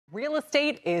Real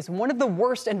estate is one of the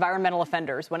worst environmental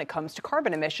offenders when it comes to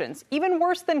carbon emissions, even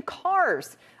worse than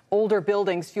cars. Older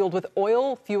buildings fueled with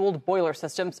oil-fueled boiler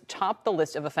systems top the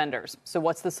list of offenders. So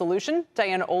what's the solution?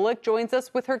 Diana Olick joins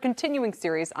us with her continuing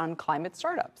series on climate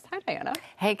startups. Hi, Diana.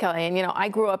 Hey, Kelly. And, I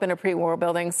grew up in a pre-war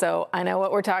building, so I know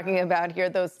what we're talking about here,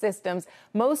 those systems.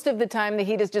 Most of the time, the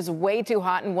heat is just way too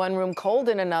hot in one room, cold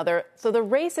in another. So the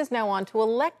race is now on to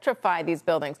electrify these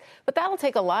buildings. But that'll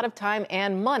take a lot of time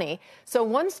and money. So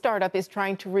one startup is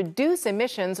trying to reduce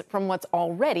emissions from what's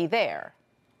already there.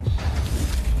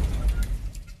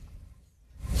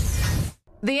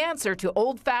 The answer to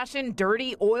old-fashioned,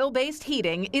 dirty, oil-based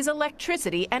heating is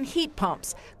electricity and heat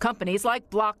pumps. Companies like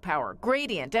Block Power,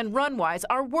 Gradient, and Runwise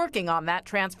are working on that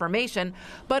transformation.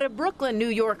 But a Brooklyn, New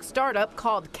York startup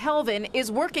called Kelvin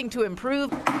is working to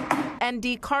improve and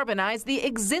decarbonize the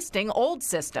existing old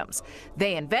systems.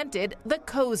 They invented the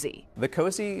Cozy. The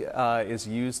Cozy is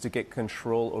used to get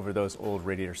control over those old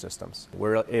radiator systems.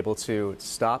 We're able to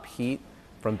stop heat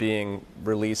from being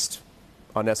released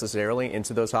unnecessarily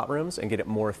into those hot rooms and get it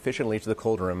more efficiently to the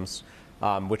cold rooms,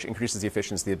 which increases the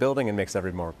efficiency of the building and makes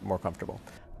everyone more comfortable.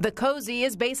 The Cozy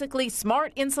is basically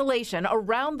smart insulation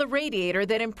around the radiator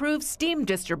that improves steam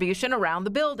distribution around the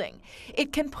building.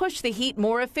 It can push the heat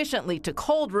more efficiently to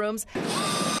cold rooms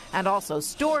and also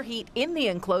store heat in the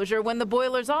enclosure when the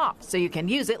boiler's off, so you can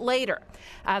use it later.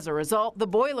 As a result, the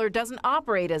boiler doesn't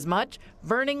operate as much,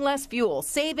 burning less fuel,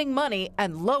 saving money,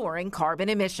 and lowering carbon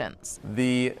emissions.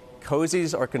 The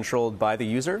Cozies are controlled by the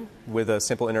user with a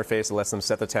simple interface that lets them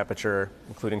set the temperature,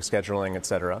 including scheduling,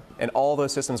 etc. And all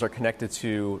those systems are connected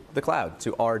to the cloud,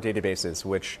 to our databases,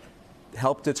 which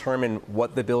help determine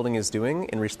what the building is doing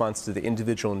in response to the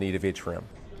individual need of each room.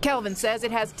 Kelvin says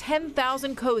it has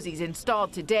 10,000 Cozies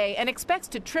installed today and expects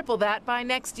to triple that by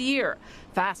next year.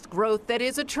 Fast growth that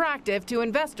is attractive to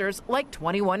investors like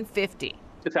 2150.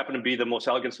 This happened to be the most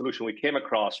elegant solution we came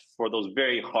across for those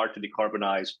very hard to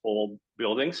decarbonize old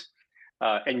buildings,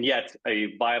 and yet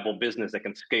a viable business that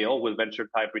can scale with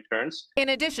venture-type returns. In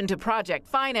addition to project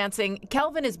financing,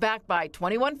 Kelvin is backed by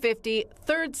 2150,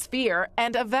 Third Sphere,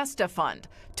 and a Vesta fund.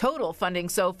 Total funding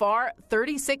so far,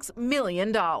 $36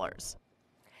 million.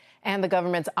 And the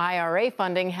government's IRA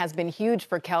funding has been huge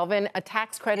for Kelvin. A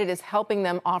tax credit is helping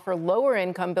them offer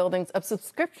lower-income buildings a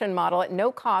subscription model at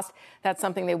no cost. That's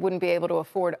something they wouldn't be able to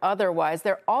afford otherwise.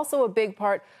 They're also a big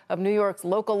part of New York's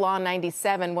Local Law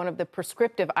 97, one of the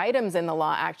prescriptive items in the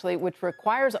law, actually, which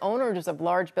requires owners of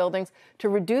large buildings to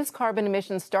reduce carbon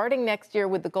emissions starting next year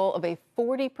with the goal of a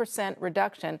 40%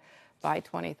 reduction by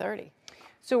 2030.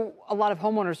 So a lot of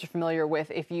homeowners are familiar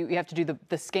with if you have to do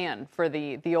the scan for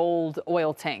the old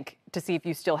oil tank to see if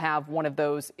you still have one of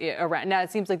those around. Now,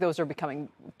 it seems like those are becoming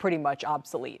pretty much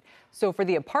obsolete. So for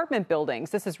the apartment buildings,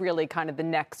 this is really kind of the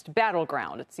next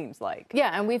battleground, it seems like.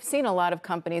 Yeah, and we've seen a lot of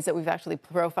companies that we've actually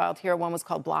profiled here. One was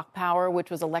called Block Power, which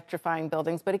was electrifying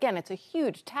buildings. But again, it's a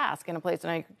huge task in a place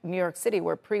like New York City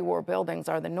where pre-war buildings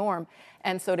are the norm.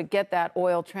 And so to get that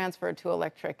oil transferred to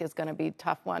electric is going to be a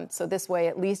tough one. So this way,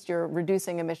 at least you're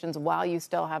reducing emissions while you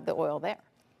still have the oil there.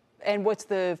 And what's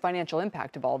the financial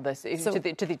impact of all this to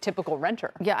the typical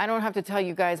renter? Yeah, I don't have to tell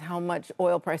you guys how much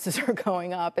oil prices are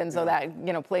going up, and so that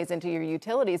plays into your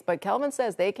utilities. But Kelvin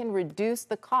says they can reduce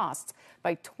the costs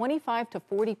by 25 to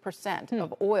 40%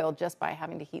 of oil just by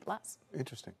having to heat less.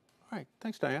 Interesting. All right,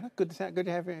 thanks, Diana. Good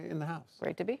to have you in the house.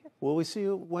 Great to be here. Will we see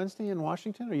you Wednesday in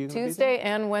Washington? Are you Tuesday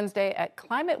and Wednesday at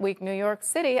Climate Week, New York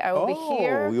City? I will be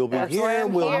here. You'll be here.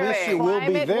 We'll miss you. We'll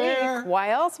be there.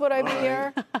 Why else would I be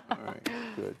here? All right,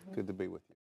 good to be with you.